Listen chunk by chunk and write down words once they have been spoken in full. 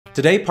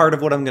Today, part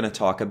of what I'm going to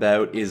talk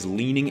about is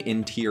leaning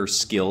into your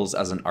skills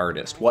as an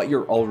artist, what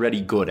you're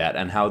already good at,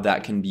 and how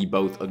that can be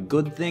both a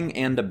good thing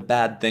and a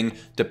bad thing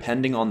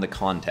depending on the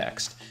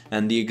context.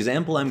 And the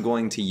example I'm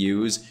going to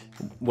use,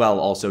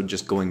 well, also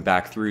just going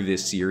back through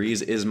this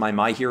series, is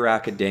My Hero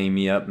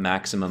Academia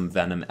Maximum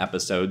Venom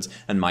episodes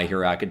and My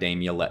Hero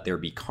Academia Let There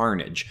Be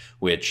Carnage,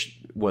 which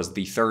was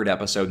the third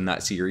episode in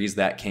that series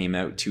that came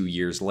out 2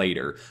 years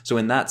later. So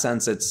in that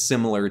sense, it's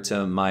similar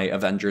to my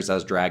Avengers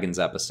as Dragons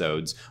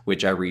episodes,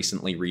 which I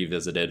recently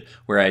revisited,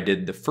 where I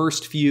did the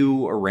first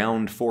few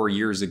around 4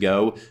 years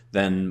ago,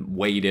 then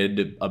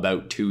waited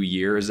about 2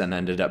 years and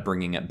ended up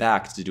bringing it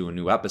back to do a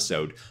new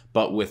episode.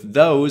 But with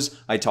those,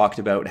 I talked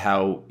about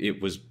how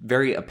it was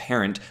very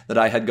apparent that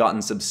I had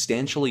gotten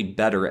substantially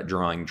better at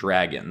drawing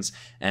dragons.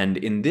 And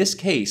in this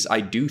case,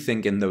 I do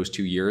think in those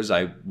 2 years,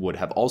 I would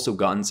have also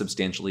gotten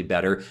substantially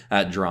better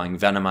at drawing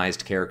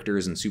Venomized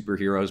characters and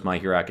superheroes, My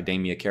Hero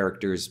Academia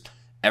characters,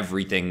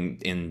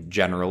 everything in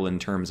general in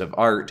terms of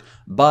art.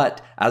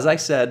 But as I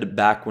said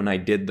back when I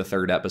did the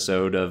third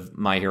episode of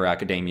My Hero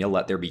Academia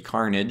Let There Be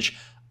Carnage,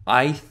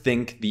 I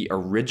think the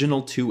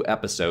original 2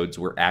 episodes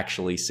were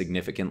actually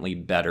significantly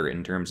better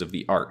in terms of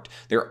the art.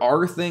 There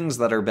are things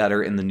that are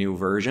better in the new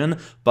version,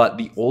 but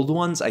the old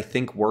ones I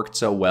think worked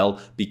so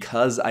well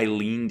because I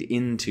leaned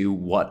into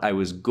what I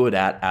was good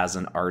at as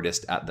an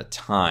artist at the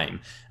time.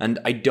 And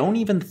I don't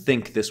even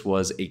think this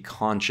was a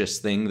conscious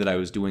thing that I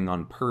was doing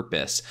on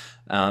purpose.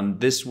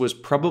 This was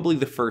probably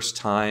the first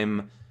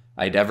time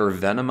I'd ever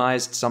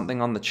venomized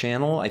something on the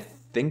channel. I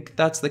think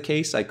that's the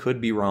case. I could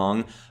be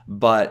wrong,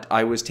 but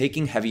I was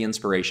taking heavy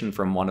inspiration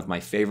from one of my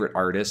favorite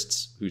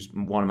artists, who's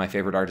one of my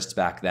favorite artists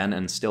back then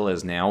and still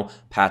is now,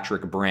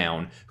 Patrick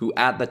Brown, who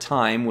at the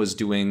time was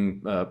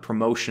doing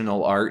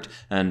promotional art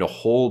and a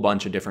whole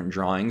bunch of different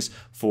drawings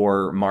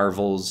for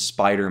Marvel's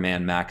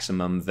Spider-Man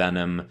Maximum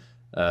Venom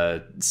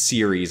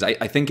series.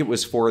 I think it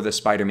was for the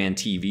Spider-Man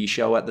TV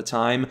show at the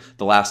time.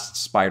 The last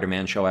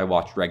Spider-Man show I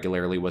watched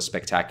regularly was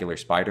Spectacular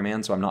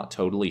Spider-Man, so I'm not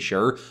totally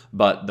sure,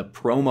 but the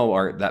promo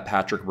art that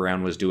Patrick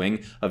Brown was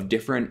doing of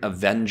different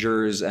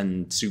Avengers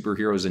and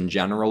superheroes in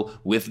general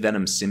with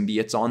Venom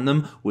symbiotes on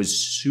them was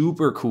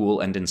super cool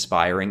and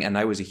inspiring, and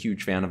I was a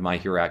huge fan of My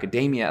Hero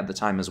Academia at the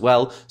time as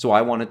well, so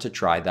I wanted to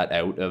try that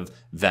out of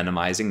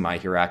venomizing My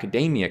Hero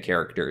Academia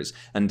characters.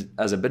 And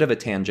as a bit of a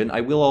tangent,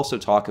 I will also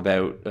talk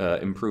about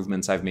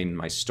improvements I've made in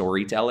my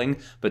storytelling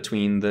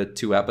between the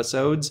 2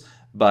 episodes,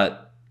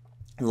 but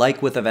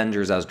like with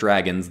Avengers as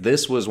Dragons,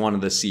 this was one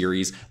of the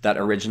series that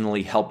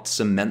originally helped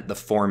cement the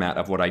format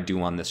of what I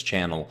do on this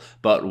channel.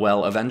 But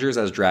while Avengers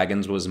as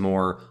Dragons was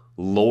more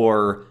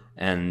lore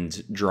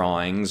and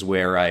drawings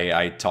where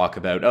I talk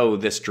about, oh,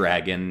 this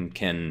dragon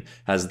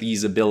has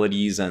these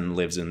abilities and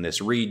lives in this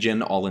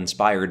region, all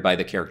inspired by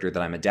the character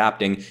that I'm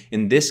adapting.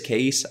 In this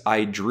case,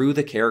 I drew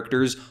the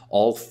characters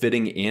all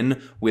fitting in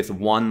with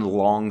one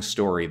long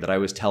story that I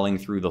was telling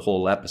through the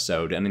whole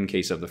episode, and in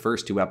case of the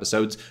first 2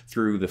 episodes,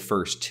 through the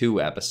first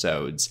 2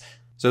 episodes.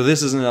 So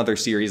this is another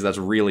series that's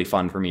really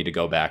fun for me to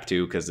go back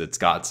to because it's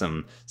got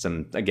some,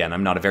 again,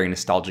 I'm not a very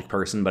nostalgic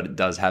person, but it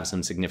does have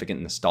some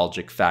significant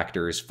nostalgic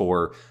factors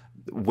for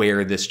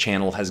where this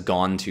channel has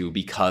gone to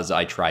because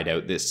I tried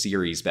out this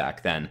series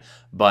back then.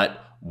 But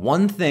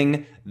one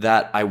thing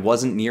that I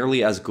wasn't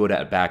nearly as good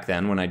at back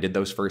then when I did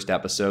those first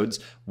episodes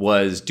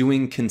was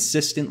doing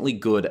consistently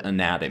good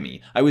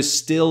anatomy. I was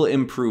still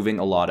improving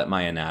a lot at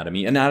my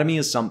anatomy. Anatomy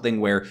is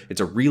something where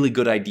it's a really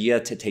good idea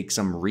to take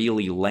some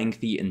really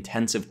lengthy,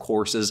 intensive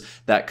courses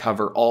that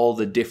cover all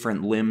the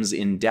different limbs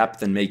in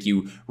depth and make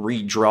you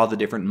redraw the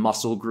different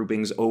muscle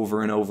groupings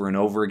over and over and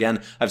over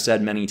again. I've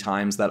said many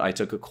times that I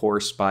took a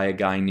course by a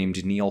guy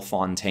named Neil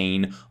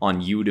Fontaine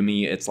on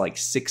Udemy. It's like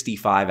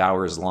 65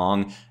 hours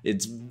long.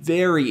 It's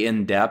very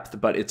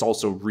in-depth, but it's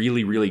also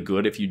really, really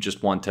good if you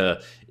just want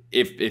to,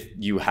 if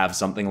you have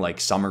something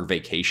like summer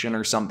vacation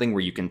or something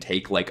where you can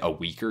take like a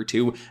week or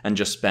 2 and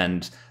just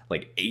spend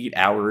like 8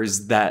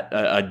 hours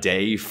a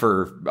day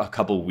for a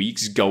couple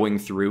weeks going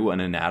through an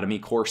anatomy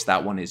course.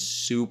 That one is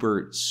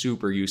super,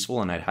 super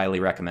useful and I'd highly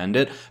recommend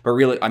it. But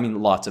really, I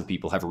mean, lots of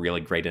people have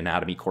really great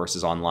anatomy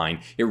courses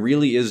online. It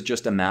really is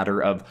just a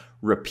matter of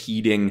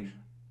repeating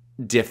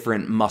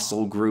different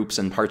muscle groups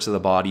and parts of the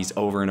bodies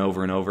over and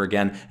over and over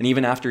again. And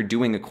even after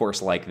doing a course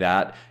like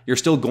that, you're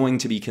still going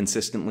to be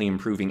consistently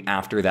improving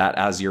after that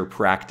as you're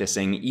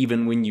practicing,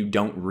 even when you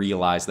don't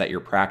realize that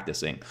you're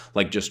practicing,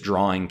 like just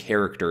drawing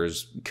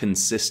characters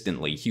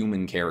consistently,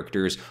 human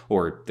characters,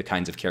 or the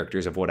kinds of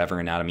characters of whatever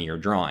anatomy you're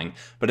drawing.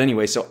 But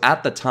anyway, so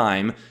at the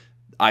time,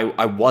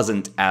 I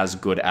wasn't as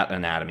good at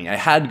anatomy. I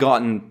had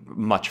gotten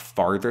much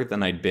farther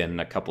than I'd been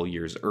a couple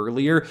years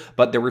earlier,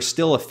 but there were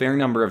still a fair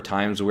number of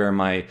times where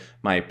my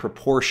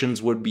proportions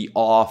would be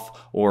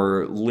off,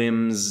 or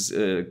limbs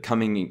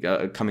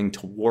coming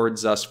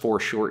towards us,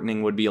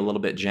 foreshortening would be a little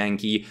bit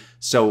janky.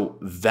 So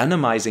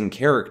venomizing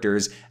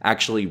characters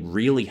actually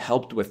really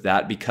helped with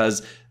that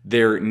because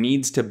there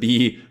needs to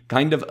be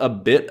kind of a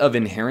bit of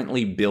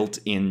inherently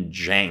built-in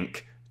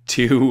jank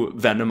to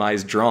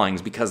Venomized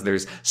drawings because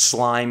there's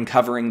slime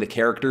covering the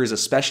characters,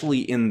 especially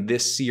in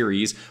this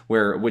series,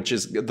 which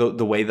is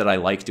the way that I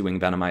like doing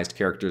Venomized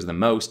characters the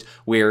most,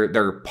 where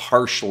they're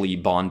partially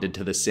bonded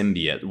to the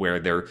symbiote, where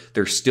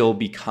they're still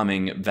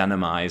becoming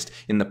Venomized.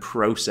 In the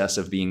process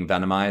of being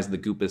Venomized, the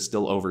goop is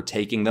still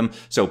overtaking them,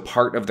 so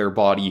part of their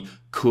body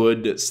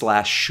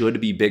could/should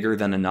be bigger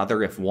than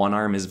another if one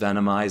arm is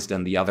Venomized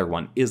and the other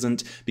one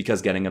isn't,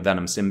 because getting a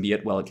Venom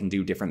symbiote, well, it can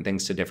do different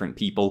things to different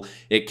people.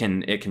 It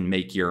can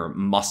make your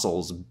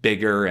muscles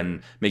bigger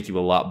and make you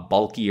a lot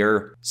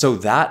bulkier. So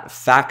that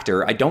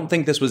factor, I don't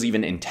think this was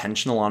even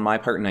intentional on my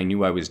part, and I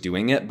knew I was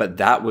doing it, but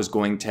that was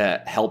going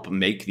to help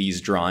make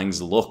these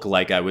drawings look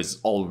like I was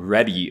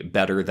already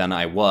better than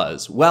I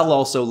was, while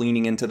also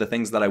leaning into the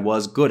things that I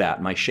was good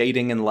at. My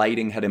shading and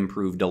lighting had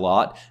improved a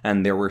lot,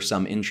 and there were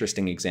some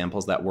interesting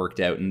examples that worked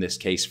out in this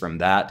case from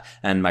that.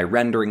 And my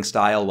rendering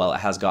style, while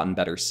it has gotten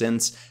better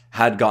since,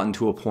 had gotten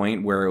to a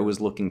point where it was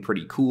looking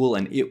pretty cool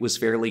and it was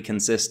fairly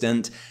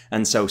consistent.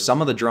 And so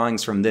some of the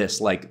drawings from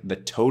this, like the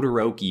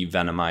Todoroki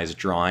Venomized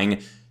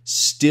drawing,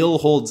 still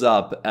holds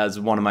up as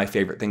one of my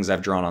favorite things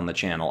I've drawn on the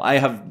channel. I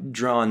have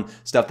drawn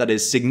stuff that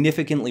is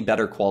significantly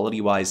better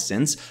quality-wise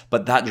since,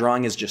 but that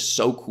drawing is just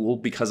so cool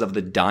because of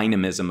the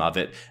dynamism of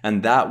it.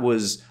 And that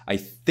was, I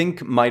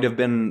think, might have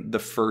been the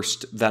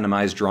first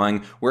Venomized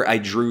drawing where I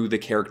drew the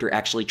character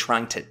actually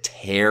trying to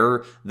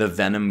tear the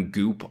Venom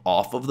goop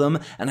off of them,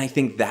 and I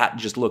think that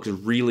just looks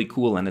really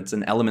cool, and it's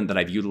an element that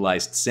I've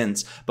utilized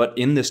since. But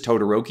in this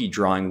Todoroki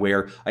drawing,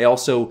 where I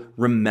also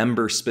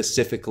remember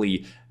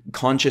specifically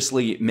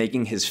consciously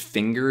making his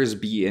fingers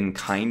be in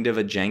kind of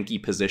a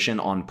janky position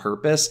on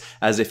purpose,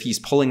 as if he's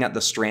pulling at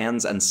the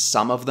strands and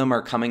some of them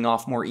are coming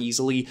off more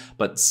easily,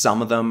 but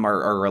some of them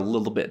are a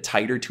little bit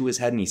tighter to his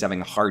head and he's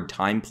having a hard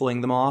time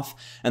pulling them off.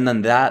 And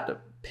then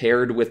that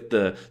paired with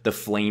the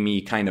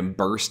flamey kind of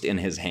burst in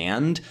his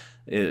hand,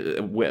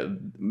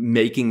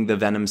 making the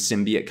Venom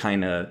symbiote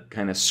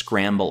kind of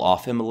scramble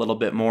off him a little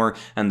bit more,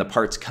 and the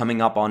parts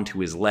coming up onto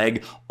his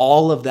leg,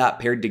 all of that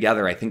paired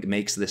together I think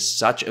makes this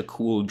such a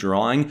cool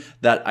drawing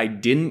that I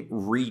didn't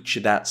reach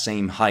that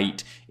same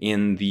height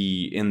in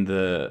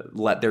the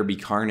Let There Be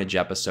Carnage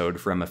episode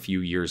from a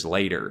few years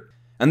later.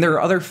 And there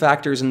are other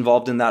factors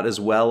involved in that as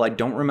well. I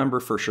don't remember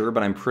for sure,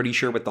 but I'm pretty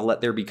sure with the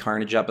Let There Be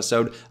Carnage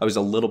episode, I was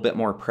a little bit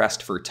more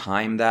pressed for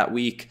time that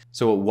week,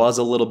 so it was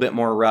a little bit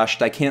more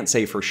rushed. I can't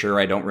say for sure.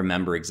 I don't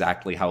remember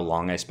exactly how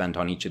long I spent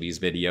on each of these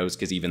videos,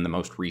 because even the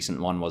most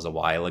recent one was a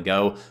while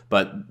ago.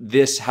 But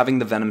this, having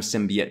the Venom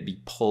symbiote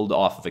be pulled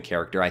off of a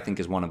character, I think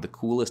is one of the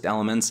coolest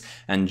elements.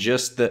 And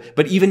just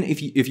but even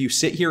if you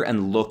sit here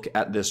and look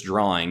at this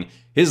drawing,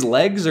 his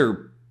legs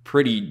are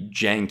pretty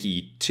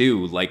janky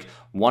too. Like,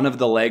 one of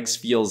the legs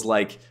feels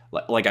like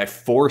I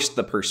forced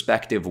the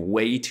perspective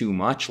way too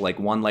much. Like,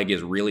 one leg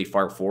is really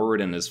far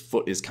forward and his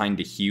foot is kind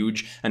of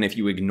huge, and if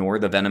you ignore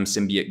the Venom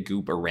symbiote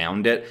goop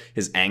around it,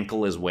 his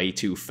ankle is way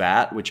too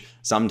fat, which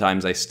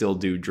sometimes I still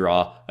do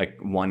draw like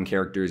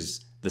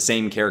the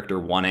same character,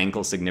 one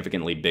ankle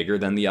significantly bigger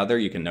than the other.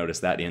 You can notice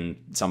that in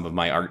some of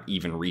my art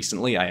even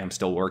recently. I am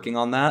still working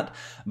on that.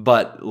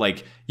 But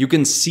like, you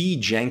can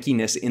see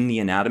jankiness in the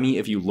anatomy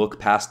if you look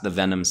past the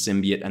Venom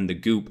symbiote and the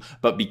goop,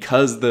 but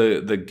because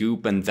the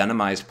goop and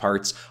Venomized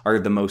parts are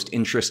the most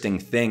interesting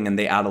thing and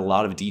they add a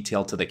lot of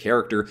detail to the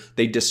character,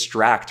 they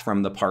distract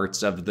from the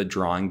parts of the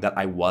drawing that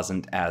I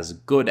wasn't as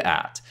good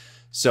at.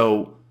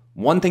 So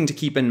one thing to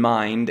keep in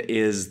mind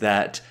is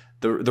that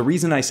the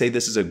reason I say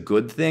this is a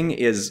good thing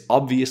is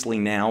obviously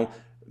now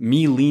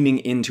me leaning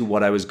into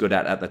what I was good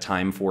at the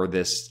time for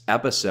this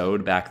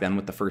episode back then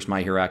with the first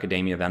My Hero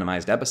Academia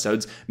Venomized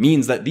episodes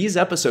means that these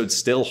episodes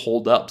still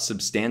hold up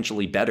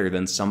substantially better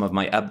than some of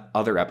my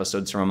other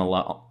episodes from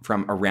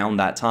around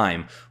that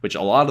time, which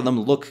a lot of them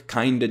look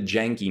kind of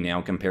janky now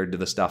compared to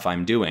the stuff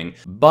I'm doing.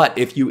 But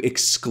if you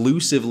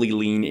exclusively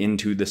lean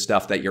into the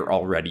stuff that you're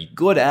already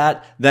good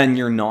at, then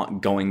you're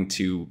not going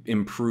to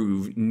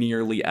improve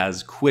nearly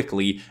as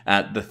quickly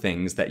at the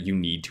things that you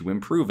need to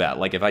improve at.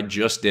 Like, if I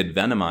just did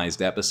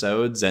Venomized episodes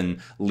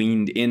and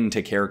leaned into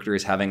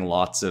characters having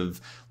lots of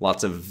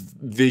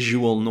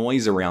visual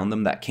noise around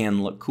them that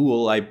can look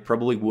cool, I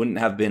probably wouldn't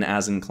have been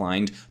as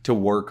inclined to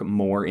work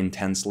more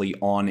intensely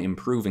on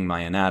improving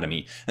my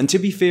anatomy. And to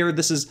be fair,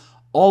 this is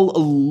all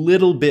a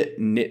little bit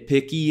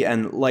nitpicky,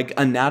 and like,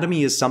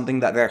 anatomy is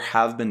something that there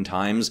have been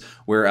times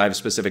where I've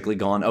specifically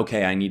gone,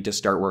 okay, I need to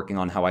start working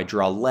on how I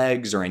draw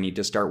legs, or I need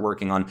to start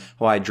working on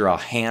how I draw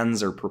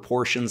hands or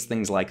proportions,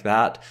 things like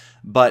that.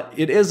 But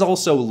it is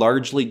also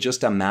largely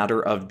just a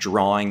matter of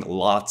drawing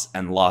lots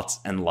and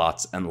lots and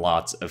lots and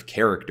lots of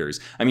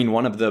characters. I mean,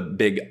 one of the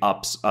big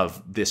ups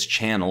of this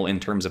channel in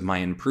terms of my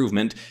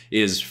improvement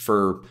is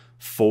for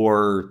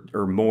 4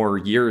 or more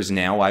years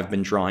now, I've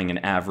been drawing an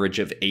average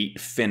of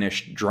 8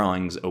 finished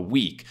drawings a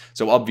week.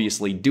 So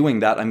obviously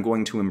doing that, I'm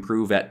going to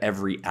improve at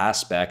every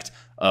aspect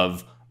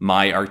of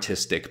my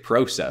artistic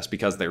process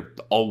because they're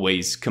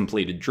always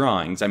completed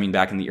drawings. I mean,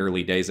 back in the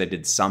early days, I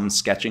did some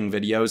sketching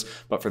videos,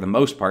 but for the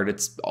most part,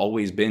 it's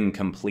always been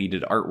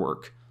completed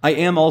artwork. I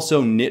am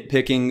also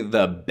nitpicking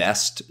the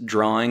best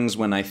drawings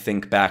when I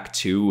think back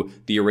to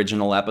the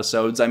original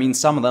episodes. I mean,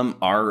 some of them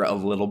are a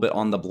little bit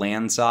on the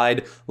bland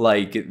side,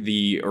 like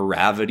the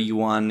Gravity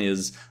one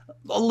is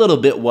a little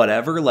bit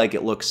whatever, like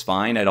it looks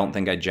fine. I don't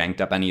think I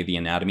janked up any of the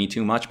anatomy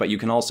too much, but you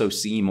can also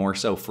see more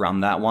so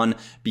from that one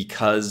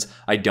because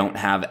I don't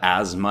have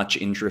as much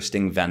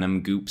interesting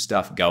Venom goop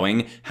stuff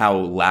going, how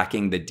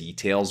lacking the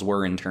details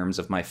were in terms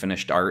of my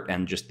finished art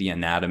and just the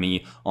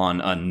anatomy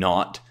on a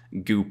not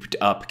gooped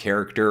up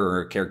character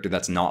or a character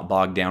that's not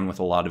bogged down with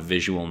a lot of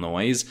visual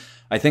noise.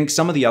 I think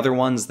some of the other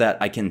ones that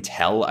I can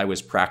tell I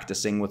was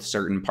practicing with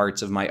certain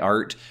parts of my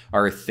art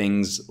are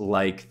things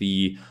like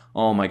the,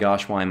 oh my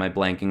gosh, why am I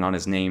blanking on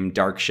his name?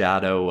 Dark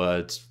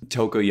Shadow,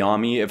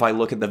 Tokoyami. If I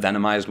look at the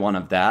Venomized one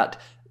of that,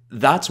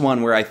 that's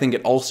one where I think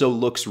it also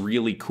looks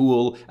really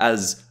cool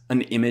as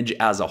an image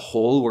as a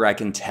whole, where I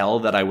can tell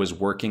that I was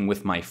working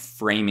with my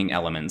framing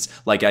elements.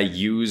 Like I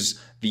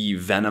use the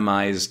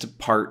Venomized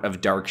part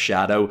of Dark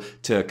Shadow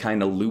to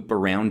kind of loop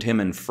around him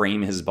and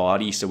frame his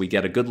body so we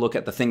get a good look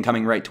at the thing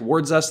coming right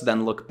towards us,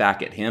 then look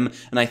back at him,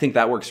 and I think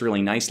that works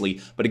really nicely.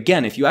 But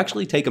again, if you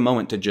actually take a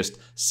moment to just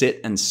sit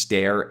and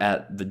stare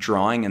at the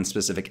drawing and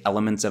specific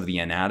elements of the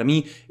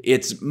anatomy,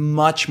 it's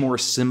much more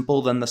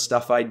simple than the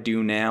stuff I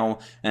do now,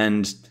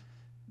 and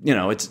you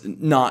know, it's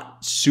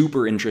not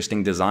super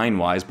interesting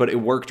design-wise, but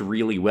it worked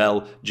really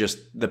well, just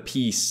the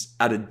piece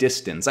at a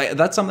distance.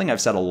 That's something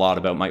I've said a lot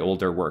about my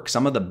older work.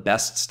 Some of the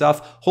best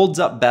stuff holds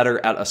up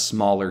better at a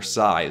smaller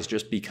size,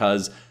 just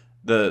because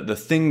the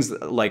things,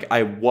 like,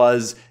 I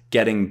was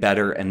getting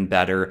better and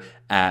better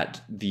at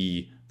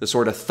the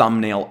sort of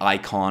thumbnail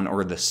icon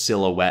or the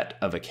silhouette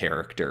of a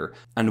character,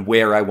 and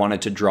where I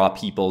wanted to draw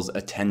people's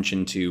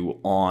attention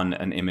to on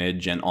an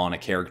image and on a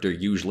character,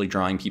 usually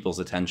drawing people's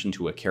attention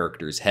to a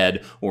character's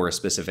head or a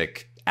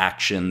specific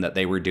action that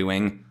they were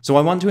doing. So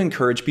I want to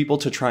encourage people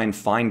to try and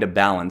find a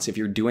balance. If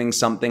you're doing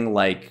something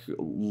like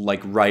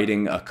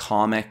writing a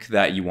comic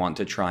that you want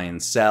to try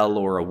and sell,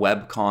 or a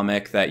web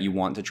comic that you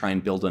want to try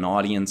and build an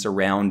audience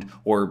around,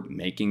 or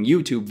making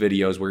YouTube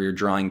videos where you're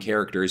drawing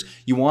characters,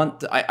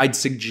 I'd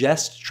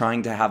suggest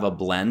trying to have a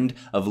blend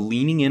of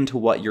leaning into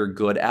what you're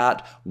good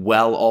at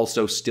while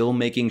also still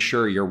making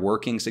sure you're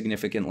working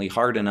significantly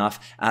hard enough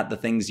at the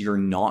things you're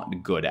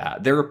not good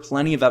at. There are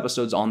plenty of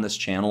episodes on this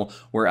channel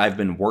where I've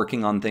been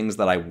working on things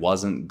that I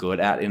wasn't good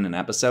at in an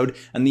episode,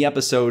 and the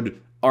episode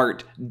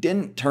art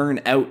didn't turn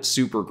out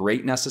super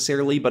great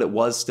necessarily, but it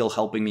was still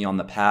helping me on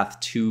the path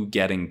to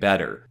getting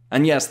better.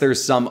 And yes,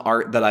 there's some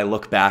art that I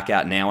look back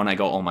at now and I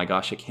go, oh my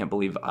gosh, I can't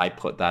believe I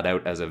put that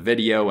out as a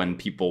video and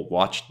people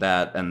watched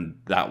that and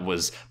that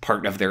was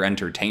part of their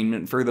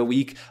entertainment for the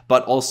week.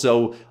 But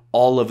also,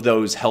 all of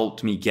those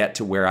helped me get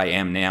to where I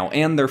am now,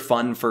 and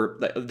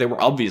they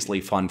were obviously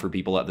fun for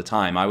people at the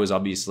time. I'm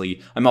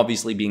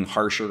obviously being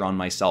harsher on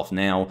myself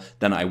now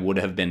than I would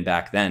have been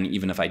back then,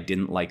 even if I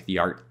didn't like the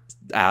art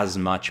as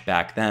much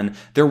back then.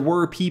 There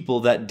were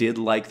people that did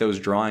like those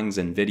drawings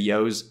and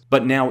videos,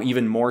 but now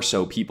even more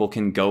so, people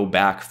can go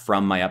back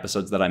from my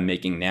episodes that I'm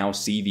making now,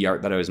 see the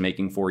art that I was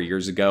making 4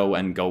 years ago,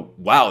 and go,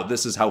 wow,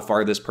 this is how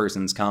far this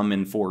person's come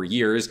in 4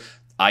 years.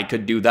 I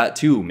could do that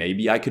too.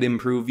 Maybe I could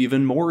improve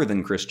even more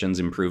than Christian's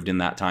improved in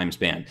that time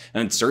span.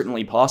 And it's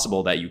certainly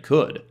possible that you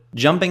could.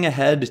 Jumping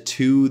ahead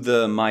to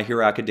the My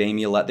Hero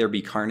Academia Let There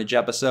Be Carnage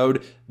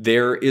episode,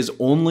 there is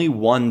only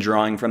one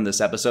drawing from this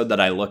episode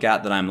that I look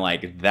at that I'm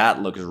like,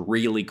 that looks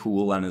really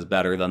cool and is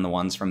better than the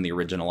ones from the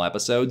original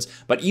episodes.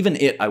 But even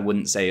it, I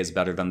wouldn't say is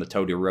better than the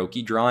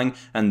Todoroki drawing,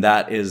 and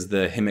that is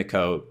the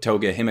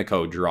Toga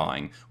Himiko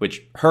drawing,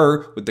 which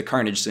her with the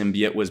Carnage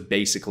symbiote was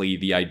basically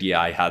the idea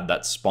I had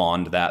that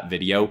spawned that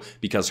video,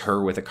 because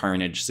her with a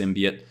Carnage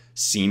symbiote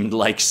seemed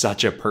like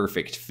such a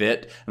perfect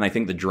fit, and I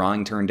think the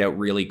drawing turned out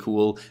really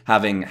cool.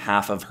 Having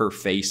half of her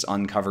face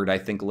uncovered, I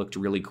think, looked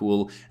really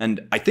cool,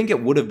 and I think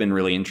it would have been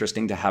really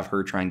interesting to have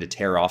her trying to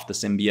tear off the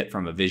symbiote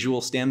from a visual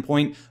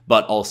standpoint,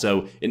 but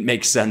also it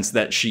makes sense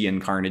that she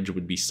and Carnage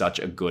would be such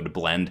a good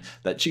blend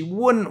that she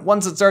wouldn't,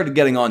 once it started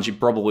getting on, she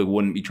probably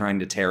wouldn't be trying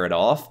to tear it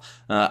off.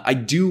 I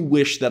do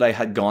wish that I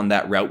had gone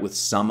that route with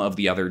some of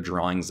the other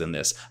drawings in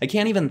this. I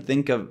can't even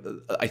think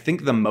of, I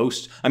think the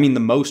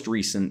most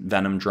recent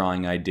Venom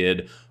drawing I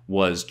did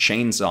was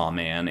Chainsaw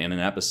Man in an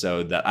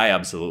episode that I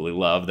absolutely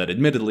love, that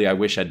admittedly I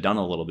wish I'd done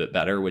a little bit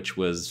better, which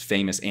was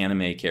famous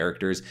anime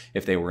characters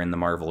if they were in the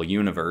Marvel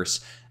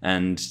Universe.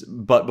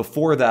 But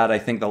before that, I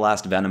think the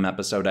last Venom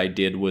episode I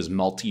did was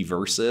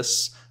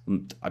Multiversus.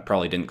 I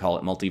probably didn't call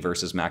it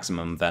Multiversus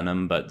Maximum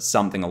Venom, but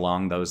something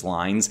along those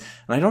lines.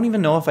 And I don't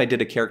even know if I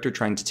did a character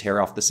trying to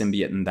tear off the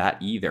symbiote in that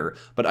either,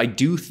 but I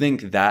do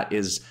think that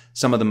is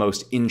some of the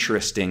most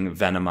interesting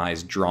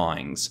Venomized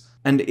drawings.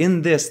 And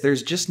in this,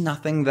 there's just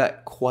nothing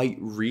that quite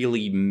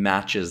really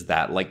matches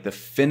that. Like the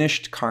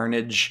finished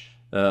Carnage,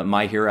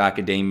 My Hero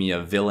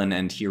Academia villain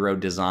and hero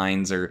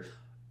designs are...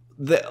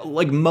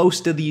 like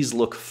most of these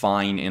look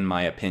fine in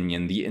my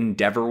opinion. The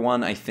Endeavor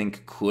one I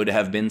think could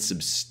have been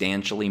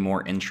substantially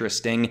more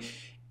interesting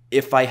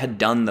if I had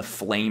done the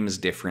flames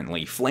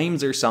differently.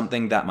 Flames are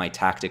something that my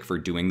tactic for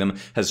doing them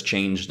has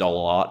changed a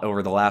lot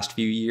over the last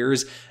few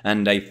years,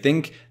 and I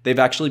think they've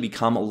actually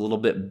become a little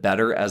bit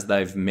better as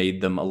I've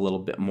made them a little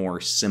bit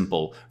more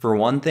simple. For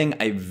one thing,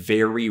 I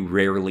very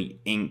rarely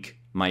ink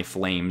my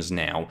flames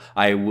now.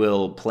 I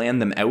will plan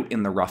them out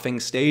in the roughing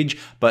stage,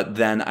 but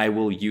then I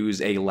will use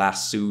a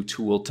lasso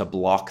tool to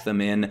block them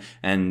in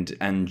and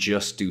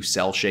just do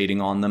cell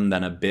shading on them,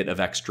 then a bit of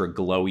extra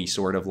glowy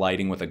sort of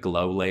lighting with a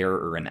glow layer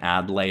or an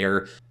add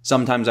layer.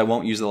 Sometimes I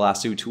won't use the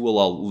lasso tool,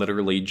 I'll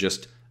literally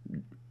just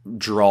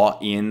draw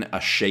in a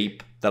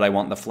shape that I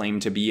want the flame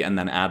to be, and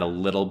then add a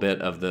little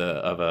bit of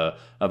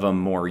a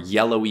more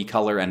yellowy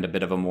color and a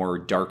bit of a more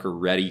darker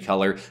reddy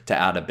color to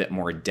add a bit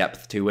more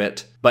depth to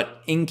it.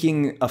 But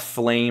inking a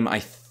flame, I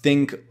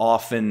think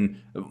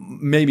often,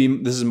 maybe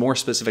this is more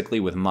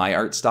specifically with my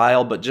art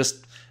style, but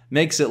just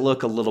makes it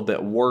look a little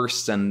bit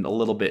worse and a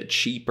little bit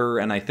cheaper,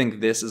 and I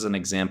think this is an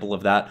example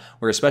of that,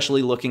 where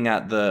especially looking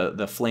at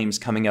the flames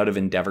coming out of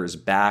Endeavor's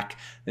back,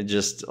 it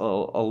just a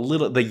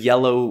little, the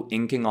yellow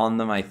inking on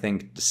them I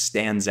think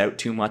stands out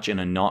too much in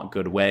a not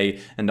good way,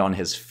 and on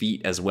his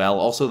feet as well.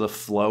 Also the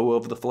flow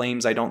of the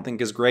flames I don't think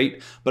is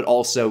great, but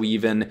also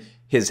even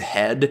his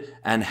head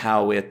and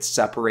how it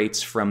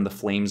separates from the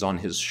flames on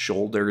his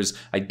shoulders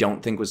I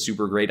don't think was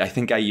super great. I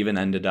think I even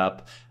ended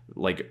up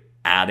like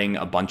adding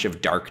a bunch of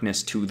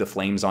darkness to the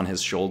flames on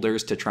his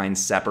shoulders to try and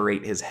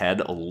separate his head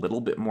a little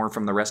bit more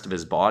from the rest of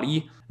his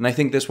body. And I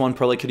think this one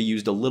probably could have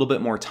used a little bit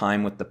more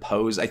time with the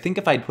pose. I think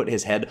if I'd put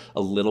his head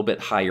a little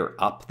bit higher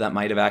up, that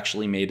might have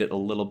actually made it a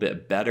little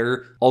bit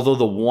better. Although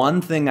the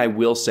one thing I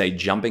will say,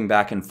 jumping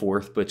back and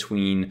forth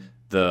between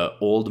the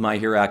old My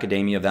Hero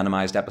Academia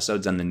Venomized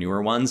episodes and the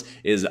newer ones,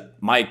 is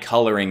my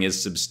coloring,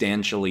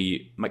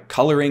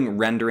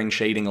 rendering,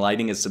 shading,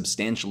 lighting is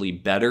substantially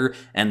better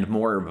and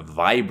more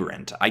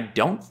vibrant. I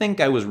don't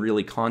think I was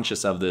really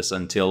conscious of this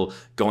until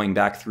going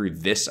back through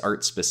this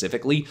art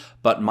specifically,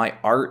 but my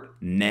art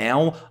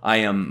now, I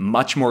am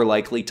much more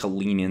likely to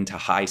lean into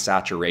high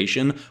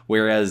saturation,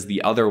 whereas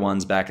the other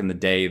ones back in the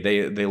day,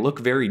 they look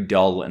very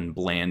dull and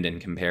bland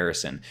in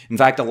comparison. In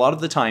fact, a lot of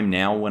the time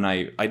now, when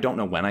I don't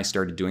know when I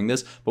started doing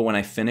this, but when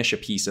I finish a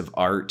piece of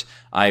art,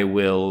 I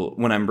will,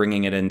 when I'm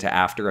bringing it into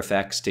After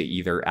Effects to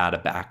either add a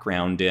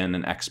background in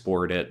and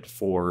export it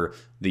for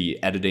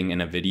the editing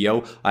in a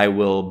video, I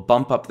will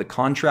bump up the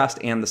contrast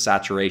and the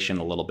saturation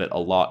a little bit a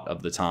lot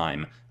of the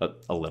time,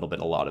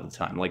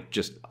 like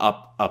just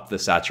up the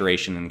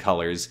saturation and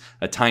colors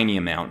a tiny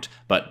amount,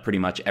 but pretty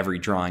much every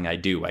drawing I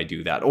do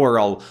that. Or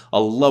I'll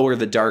lower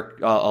the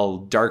I'll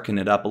darken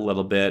it up a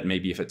little bit,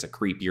 maybe if it's a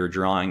creepier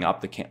drawing,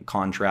 up the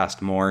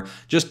contrast more,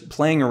 just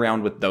playing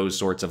around with those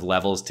sorts of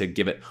levels to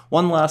give it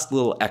one last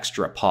little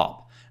extra pop.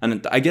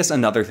 And I guess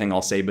another thing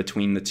I'll say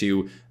between the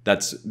two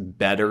that's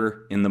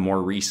better in the more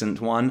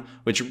recent one,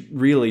 which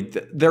really,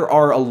 there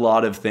are a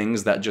lot of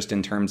things that just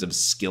in terms of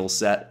skill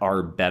set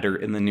are better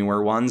in the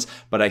newer ones,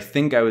 but I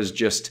think I was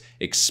just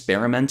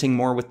experimenting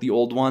more with the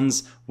old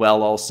ones.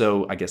 Well,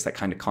 also, I guess that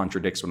kind of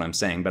contradicts what I'm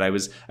saying, but I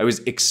was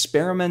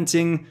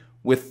experimenting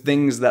with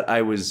things that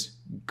I was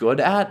good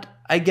at,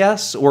 I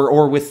guess,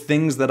 or with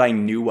things that I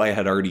knew I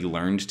had already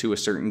learned to a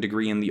certain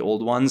degree in the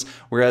old ones,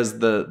 whereas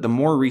the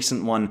more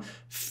recent one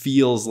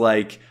feels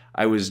like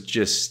I was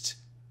just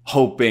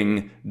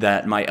hoping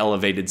that my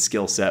elevated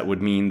skill set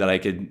would mean that I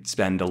could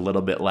spend a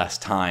little bit less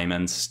time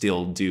and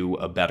still do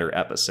a better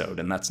episode,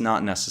 and that's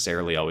not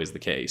necessarily always the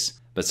case.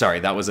 But sorry,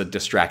 that was a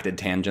distracted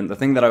tangent. The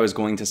thing that I was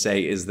going to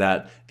say is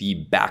that the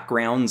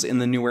backgrounds in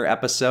the newer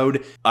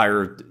episode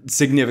are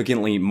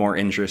significantly more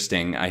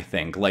interesting, I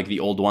think. Like the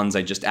old ones,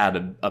 I just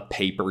add a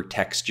paper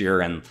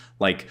texture and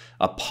like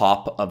a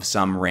pop of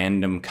some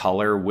random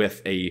color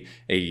with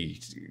a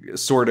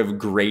sort of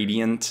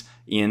gradient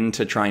in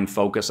to try and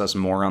focus us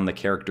more on the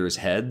characters'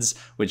 heads,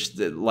 which,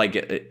 like,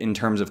 in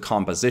terms of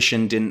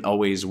composition didn't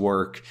always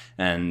work,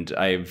 and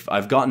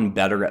I've gotten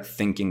better at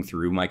thinking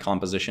through my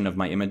composition of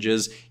my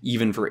images,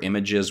 even for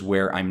images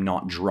where I'm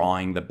not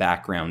drawing the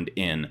background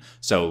in.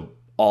 So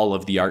all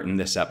of the art in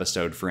this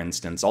episode, for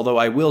instance, although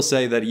I will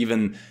say that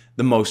even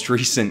the most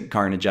recent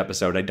Carnage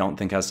episode I don't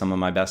think has some of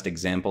my best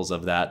examples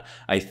of that.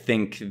 I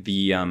think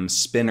the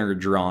spinner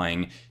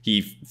drawing,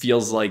 he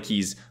feels like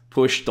he's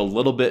pushed a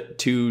little bit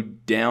too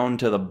down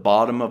to the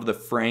bottom of the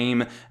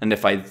frame, and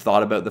if I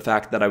thought about the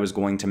fact that I was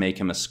going to make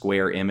him a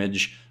square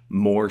image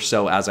more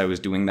so as I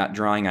was doing that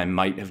drawing, I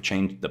might have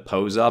changed the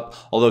pose up.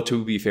 Although,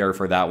 to be fair,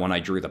 for that one,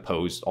 I drew the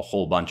pose a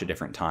whole bunch of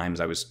different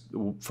times.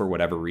 For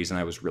whatever reason,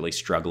 I was really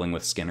struggling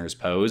with Skinner's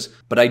pose.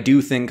 But I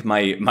do think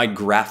my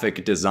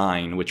graphic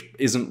design, which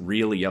isn't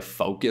really a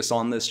focus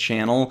on this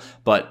channel,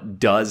 but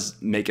does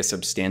make a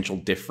substantial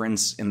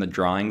difference in the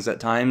drawings at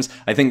times,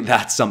 I think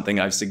that's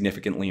something I've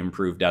significantly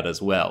improved at as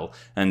well.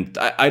 And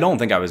I don't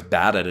think I was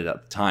bad at it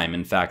at the time.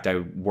 In fact, I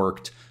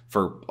worked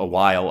for a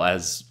while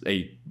as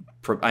a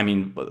I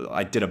mean,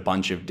 I did a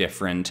bunch of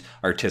different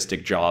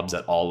artistic jobs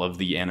at all of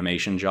the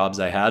animation jobs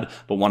I had,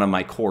 but one of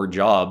my core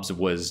jobs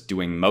was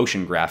doing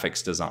motion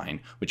graphics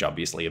design, which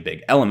obviously a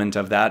big element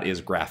of that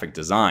is graphic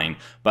design.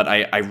 But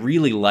I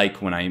really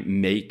like when I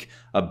make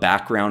a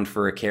background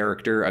for a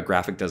character, a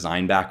graphic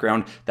design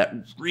background, that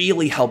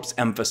really helps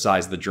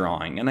emphasize the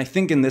drawing. And I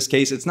think in this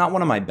case, it's not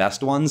one of my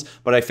best ones,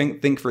 but I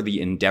think for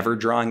the Endeavor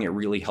drawing, it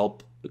really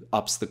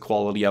ups the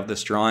quality of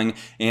this drawing,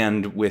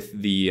 and with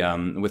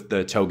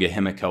the Toga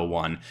Himiko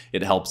one,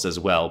 it helps as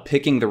well.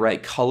 Picking the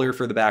right color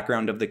for the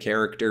background of the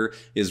character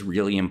is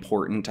really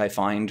important, I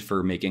find,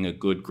 for making a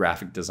good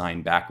graphic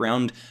design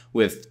background.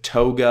 With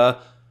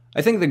Toga,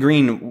 I think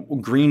the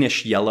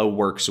greenish yellow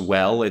works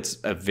well. It's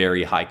a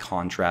very high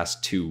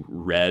contrast to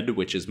red,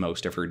 which is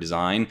most of her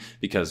design,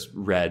 because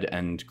red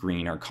and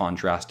green are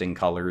contrasting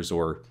colors,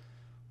 or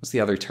what's the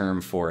other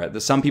term for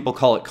it? Some people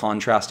call it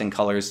contrasting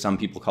colors, some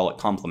people call it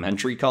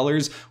complementary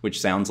colors,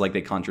 which sounds like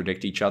they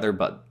contradict each other,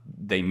 but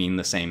they mean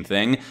the same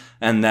thing.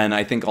 And then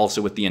I think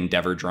also with the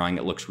Endeavor drawing,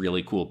 it looks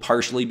really cool,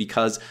 partially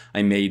because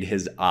I made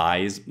his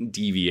eyes,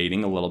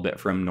 deviating a little bit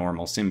from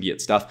normal symbiote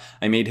stuff,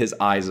 I made his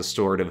eyes a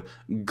sort of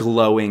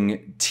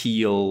glowing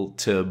teal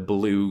to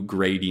blue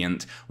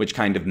gradient, which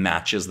kind of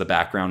matches the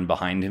background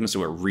behind him,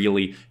 so it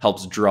really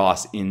helps draw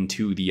us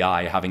into the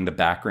eye, having the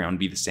background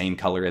be the same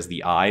color as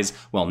the eyes,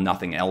 while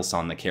nothing else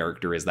on the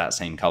character is that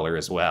same color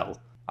as well.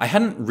 I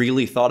hadn't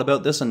really thought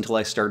about this until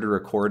I started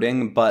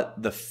recording,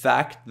 but the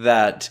fact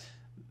that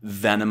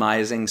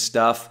venomizing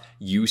stuff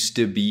used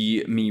to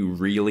be me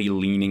really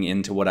leaning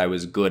into what I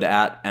was good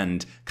at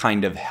and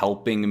kind of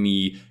helping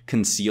me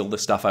conceal the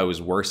stuff I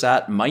was worse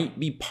at might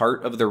be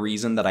part of the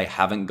reason that I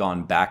haven't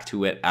gone back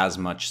to it as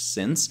much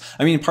since.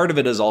 I mean, part of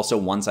it is also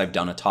once I've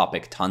done a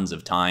topic tons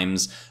of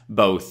times,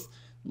 both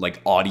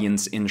like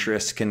audience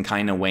interest can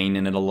kind of wane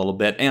in it a little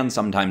bit, and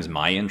sometimes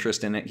my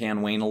interest in it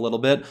can wane a little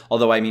bit.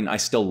 Although, I mean, I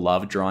still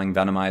love drawing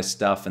venomized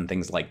stuff and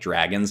things like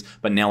dragons,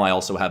 but now I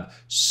also have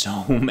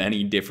so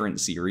many different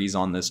series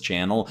on this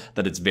channel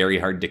that it's very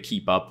hard to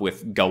keep up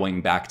with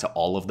going back to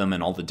all of them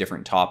and all the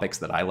different topics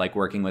that I like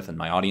working with and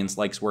my audience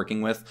likes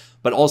working with.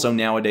 But also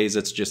nowadays,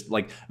 it's just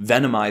like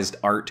venomized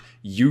art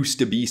used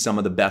to be some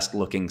of the best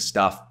looking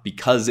stuff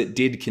because it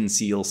did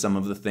conceal some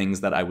of the things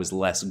that I was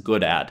less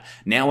good at.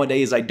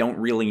 Nowadays, I don't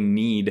really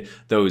need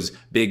those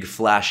big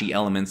flashy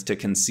elements to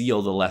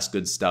conceal the less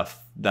good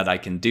stuff that I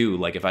can do.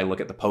 Like if I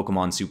look at the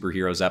Pokemon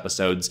Superheroes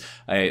episodes,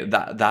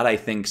 I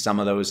think some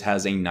of those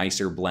has a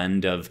nicer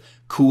blend of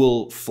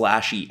cool,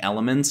 flashy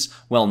elements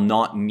while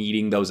not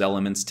needing those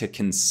elements to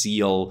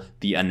conceal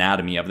the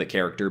anatomy of the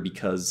character,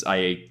 because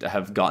I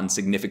have gotten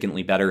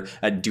significantly better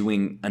at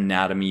doing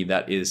anatomy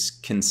that is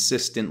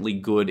consistently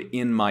good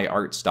in my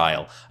art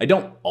style. I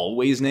don't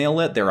always nail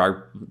it. There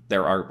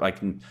are I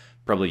can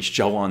probably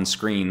show on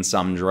screen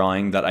some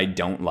drawing that I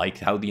don't like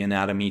how the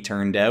anatomy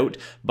turned out,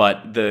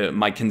 but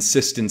my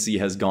consistency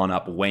has gone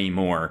up way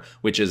more,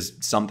 which is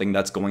something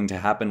that's going to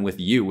happen with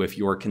you if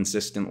you're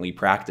consistently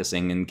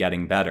practicing and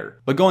getting better.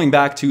 But going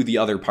back to the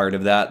other part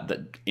of that,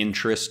 the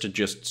interest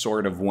just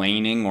sort of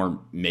waning,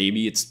 or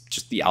maybe it's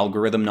just the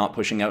algorithm not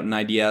pushing out an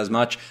idea as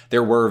much.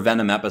 There were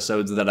Venom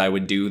episodes that I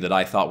would do that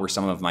I thought were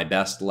some of my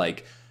best,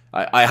 like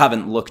I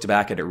haven't looked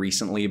back at it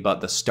recently, but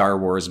the Star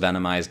Wars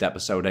Venomized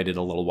episode I did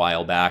a little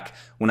while back,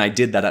 when I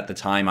did that at the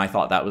time, I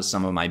thought that was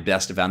some of my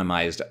best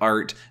Venomized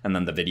art, and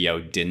then the video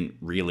didn't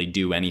really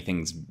do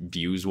anything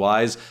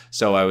views-wise,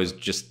 so I was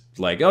just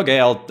like, okay,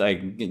 I'll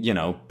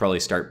probably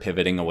start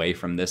pivoting away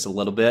from this a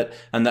little bit.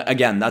 And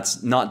again,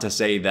 that's not to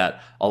say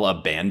that I'll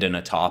abandon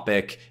a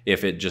topic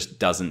if it just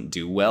doesn't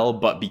do well,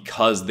 but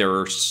because there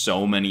are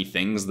so many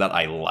things that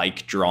I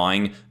like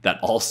drawing that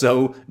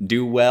also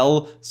do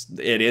well,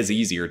 it is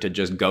easier to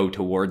just go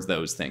towards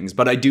those things.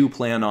 But I do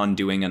plan on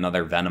doing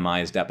another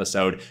Venomized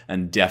episode,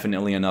 and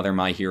definitely another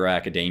My Hero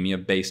Academia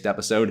based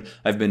episode.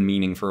 I've been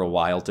meaning for a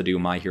while to do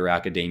My Hero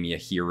Academia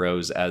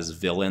heroes as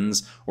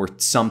villains, or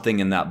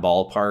something in that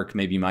ballpark.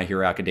 Maybe My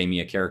Hero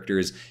Academia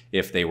characters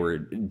if they were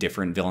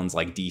different villains,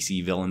 like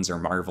DC villains or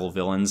Marvel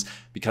villains,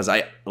 because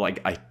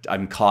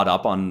I'm caught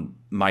up on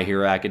My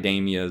Hero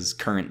Academia's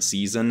current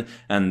season,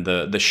 and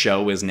the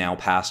show is now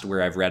past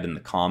where I've read in the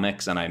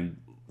comics, and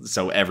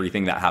so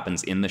everything that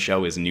happens in the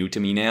show is new to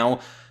me now.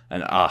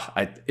 And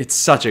it's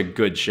such a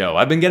good show.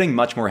 I've been getting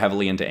much more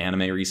heavily into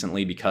anime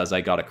recently because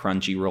I got a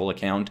Crunchyroll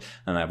account,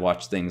 and I've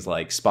watched things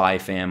like Spy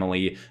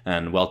Family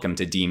and Welcome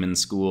to Demon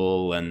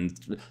School,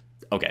 and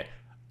okay,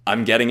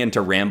 I'm getting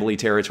into rambly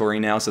territory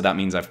now, so that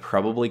means I've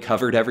probably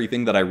covered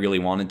everything that I really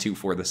wanted to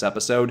for this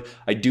episode.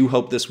 I do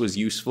hope this was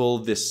useful.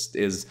 This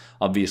is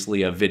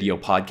obviously a video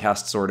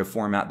podcast sort of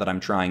format that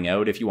I'm trying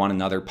out. If you want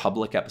another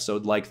public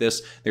episode like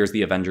this, there's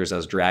the Avengers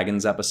as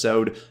Dragons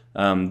episode.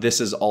 This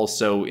is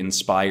also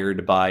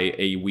inspired by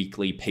a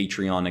weekly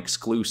Patreon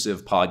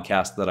exclusive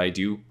podcast that I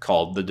do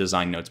called the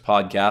Design Notes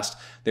Podcast.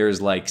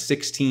 There's like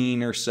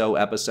 16 or so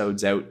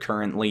episodes out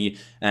currently,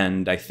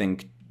 and I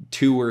think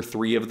 2 or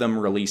 3 of them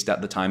released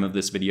at the time of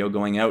this video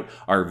going out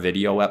are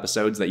video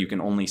episodes that you can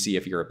only see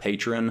if you're a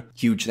patron.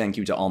 Huge thank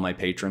you to all my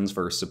patrons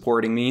for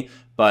supporting me.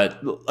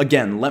 But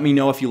again, let me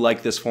know if you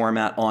like this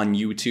format on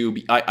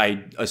YouTube.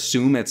 I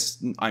assume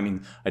I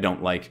mean, I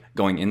don't like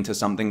going into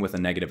something with a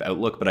negative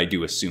outlook, but I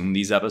do assume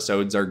these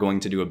episodes are going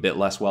to do a bit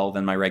less well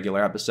than my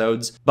regular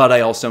episodes. But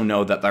I also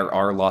know that there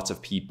are lots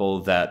of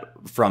people that,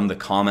 from the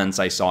comments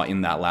I saw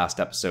in that last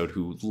episode,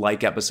 who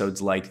like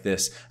episodes like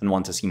this and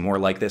want to see more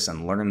like this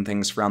and learn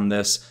things from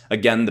this.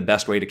 Again, the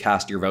best way to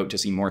cast your vote to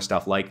see more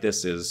stuff like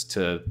this is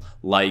to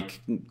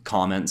like,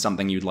 comment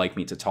something you'd like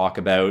me to talk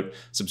about,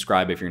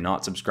 subscribe if you're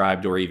not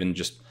subscribed, or even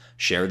just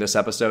share this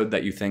episode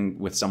that you think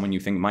with someone you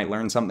think might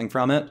learn something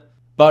from it.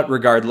 But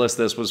regardless,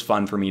 this was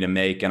fun for me to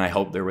make, and I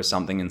hope there was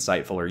something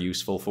insightful or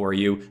useful for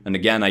you. And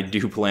again, I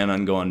do plan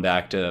on going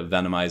back to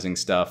Venomizing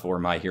stuff or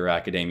My Hero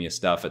Academia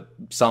stuff at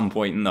some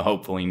point in the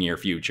hopefully near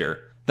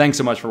future. Thanks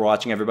so much for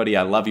watching, everybody.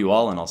 I love you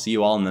all, and I'll see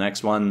you all in the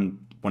next one,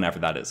 whenever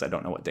that is. I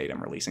don't know what date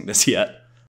I'm releasing this yet.